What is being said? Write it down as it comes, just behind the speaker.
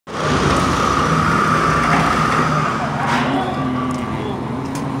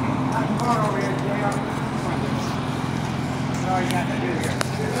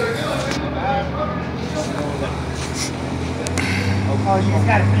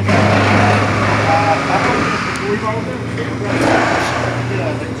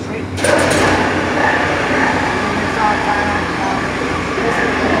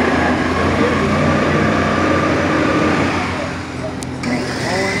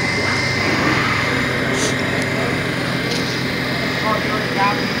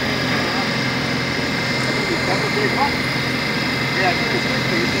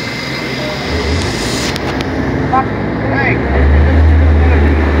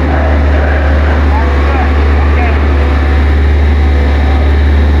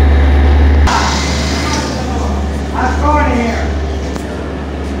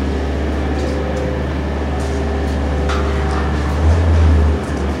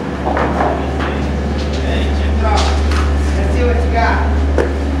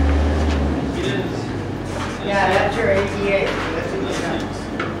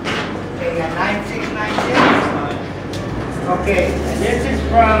Okay, and this is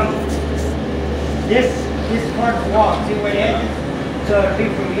from this part of the wall. See where it ends? So it'll be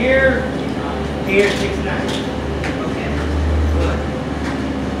from here to here 6'9". Okay, good.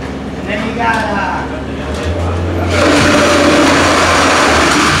 And then you got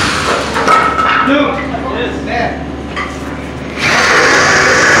there.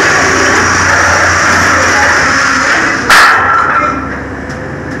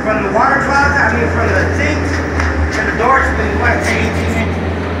 From the water closet, from the sinks to the doors, but you want to say 18 inches.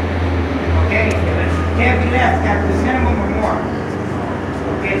 Okay? If it can't be less, got to be minimum or more.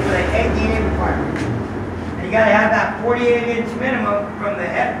 Okay, so the 18-inch requirement. And you got to have that 48-inch minimum from the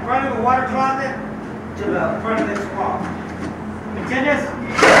front of the water closet to the front of this wall. Continue this?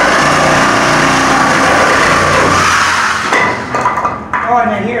 Oh,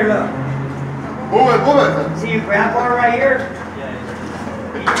 and then here, look. Move it. See your grab bar right here?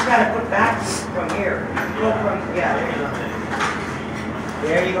 You just gotta put back from here. Go from, yeah, there you go.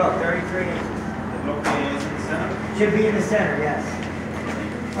 There you go, 33 inches. Should be in the center, yes.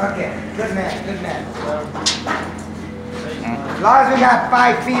 Okay, good man, good man. As long as we got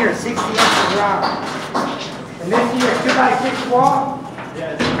 5 feet or 60 inches around. And this is your 2x6 wall?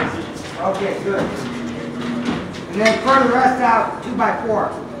 Yeah. Okay, good. And then further the rest out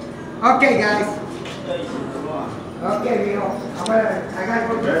 2x4. Okay, guys. Okay, Vito. I gotta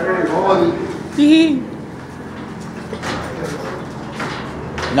go get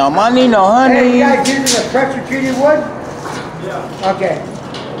No money, no honey. Hey, you guys using the pressure treated wood? Yeah. Okay.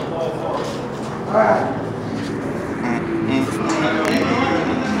 All right.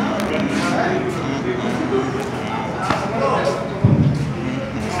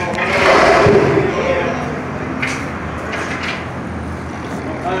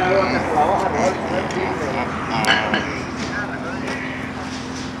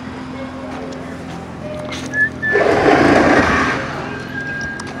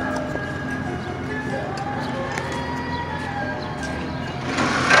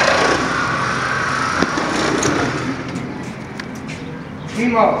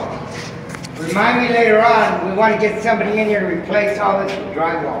 Timo, remind me later on, we want to get somebody in here to replace all this with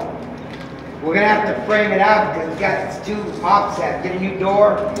drywall. We're going to have to frame it out because it's too offset. Get a new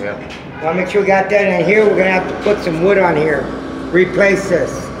door. Yeah. Want to make sure we got that in here. We're going to have to put some wood on here. Replace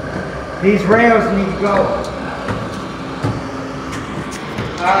this. These rails need to go.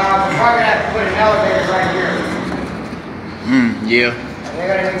 We're probably going to have to put an elevator right here. Yeah. And they're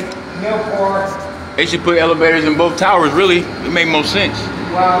going to mill for. They should put elevators in both towers, really. It make more sense.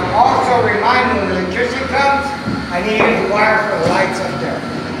 Well, also remind me when the electricity comes, I need you to wire for the lights up there.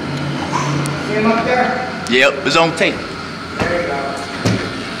 See them up there? Yep, it's on tape. There you go.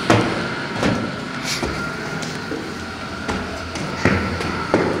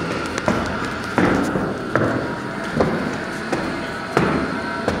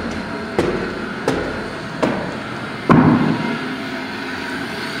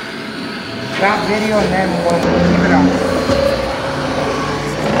 Stop video and then we'll keep it on.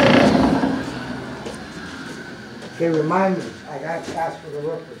 Okay, remind me, I got to ask for the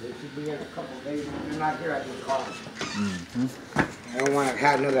roofers. They should be in a couple of days. If they're not here, I can call them. I don't want to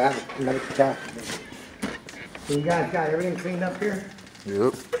have another catastrophe. So you guys got everything cleaned up here?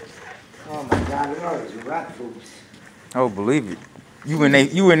 Yep. Oh my God, look at all these rat foods. Oh, believe it. You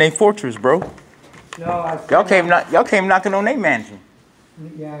in a fortress, bro. No, Y'all came knocking on their mansion.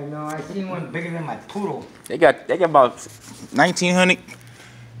 Yeah, no, I seen one bigger than my poodle. They got about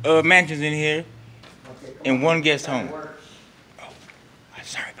 1,900 mansions in here, Okay, and one guest home. Oh, I'm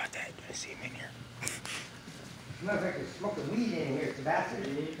sorry about that. I see him in here. Smells like you're smoking weed in here,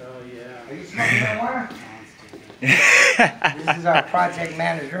 Sebastian. Oh yeah. Are you smoking marijuana? This is our project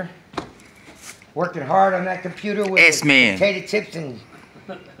manager. Working hard on that computer with S-Man. potato chips and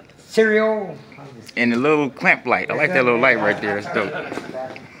cereal. And the little clamp light. I like that little light right there. That's dope.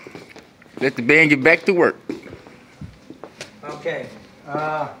 Let the band get back to work. Okay.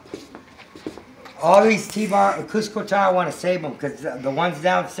 All these T-bar acoustical tire, I want to save them because the ones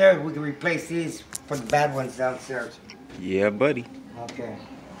downstairs, we can replace these for the bad ones downstairs. Yeah, buddy. Okay.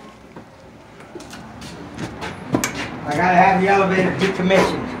 I gotta have the elevator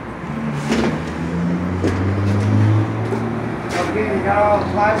decommissioned. Okay, they got all the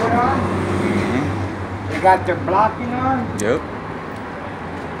plywood on. They got their blocking on. Yep.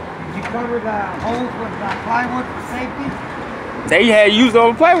 Did you cover the holes with plywood for safety? They had used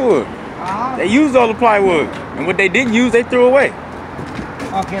all the plywood. They used all the plywood. And what they didn't use, they threw away.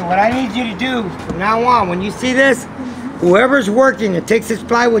 Okay, what I need you to do from now on, when you see this, whoever's working and takes this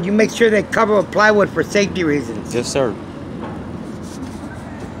plywood, you make sure they cover with plywood for safety reasons. Yes, sir.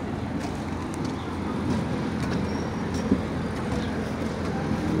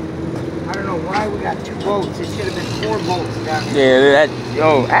 I don't know why we got 2 bolts. It should have been 4 bolts down here. Yeah,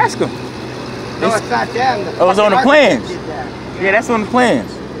 yo, ask them. No, it's not them. Oh, it's on the plans. Yeah, that's on the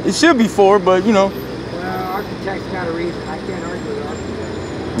plans. It should be 4, but you know. Well, architect's got a reason. I can't argue with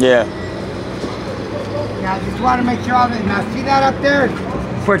architects. Yeah. Yeah, I just want to make sure all this. Now, see that up there?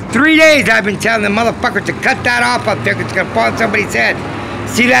 For 3 days, I've been telling the motherfuckers to cut that off up there because it's going to fall on somebody's head.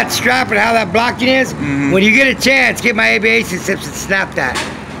 See that strap and how that blocking is? When you get a chance, get my ABA tips and snap that.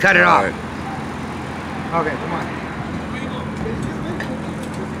 Cut it off. Right. Okay, come on.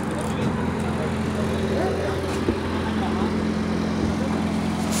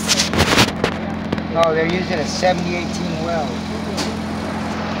 Oh, they're using a 7018 weld.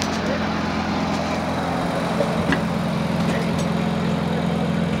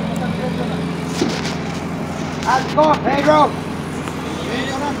 How's it going, Pedro?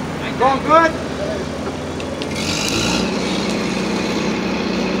 Going good?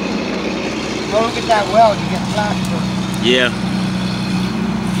 Go look at that weld, you get plaster. Yeah.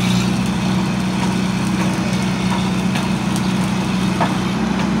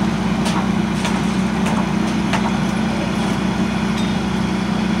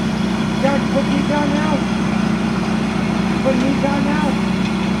 Put these on now. Put these on now.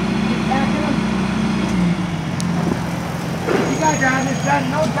 Keep packing them. You guys are on this done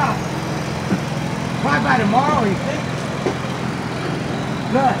in no time. Probably by tomorrow, you think?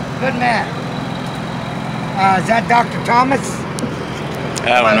 Good man. Is that Dr. Thomas?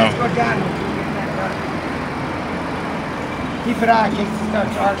 I don't know. Let's go down and get that done. Keep it on in case it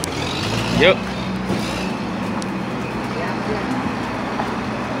starts arcing. Yep.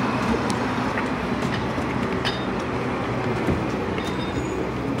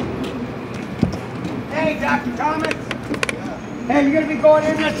 Hey, Dr. Thomas. Hey, you gonna be going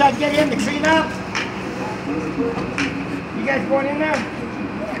in there so I get him to clean up? You guys going in there?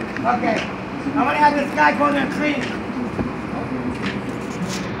 Okay. I'm gonna have this guy go in there and clean.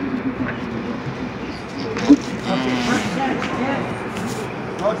 Okay, first chance again.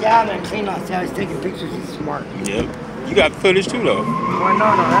 Go down there and clean off. See how he's taking pictures? He's smart. Yep. You got footage too, though. Well,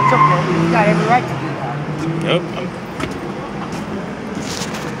 no, that's okay. You got every right to do that. Yep.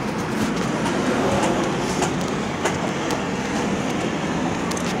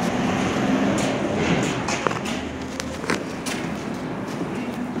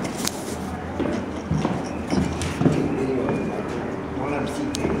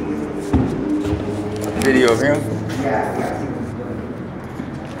 Video of him? Yeah.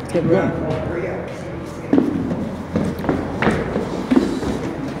 Keep going.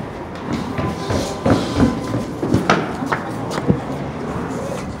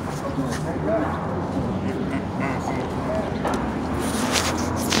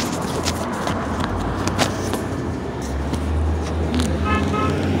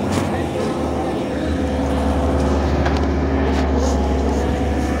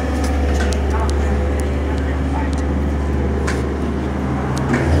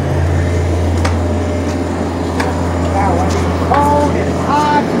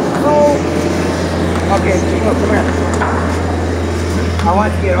 Okay, Kilo, come here. I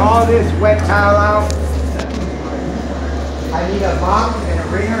want to get all this wet tile out. I need a mop and a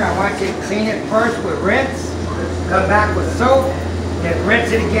wringer. I want you to clean it first with rinse, come back with soap, then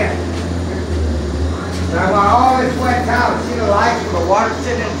rinse it again. And I want all this wet tile. See the lights with the water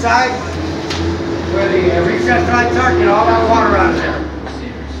sitting inside? Where the recessed lights are, get all that water out of there.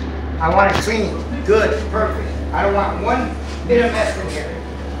 I want it clean, good, perfect. I don't want one bit of mess in here.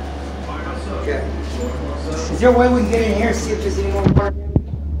 Okay. Is there a way we can get in here and see if there's any more water?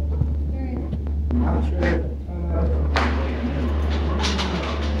 I'm sure.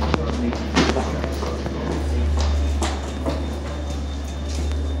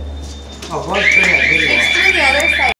 Oh, one trim.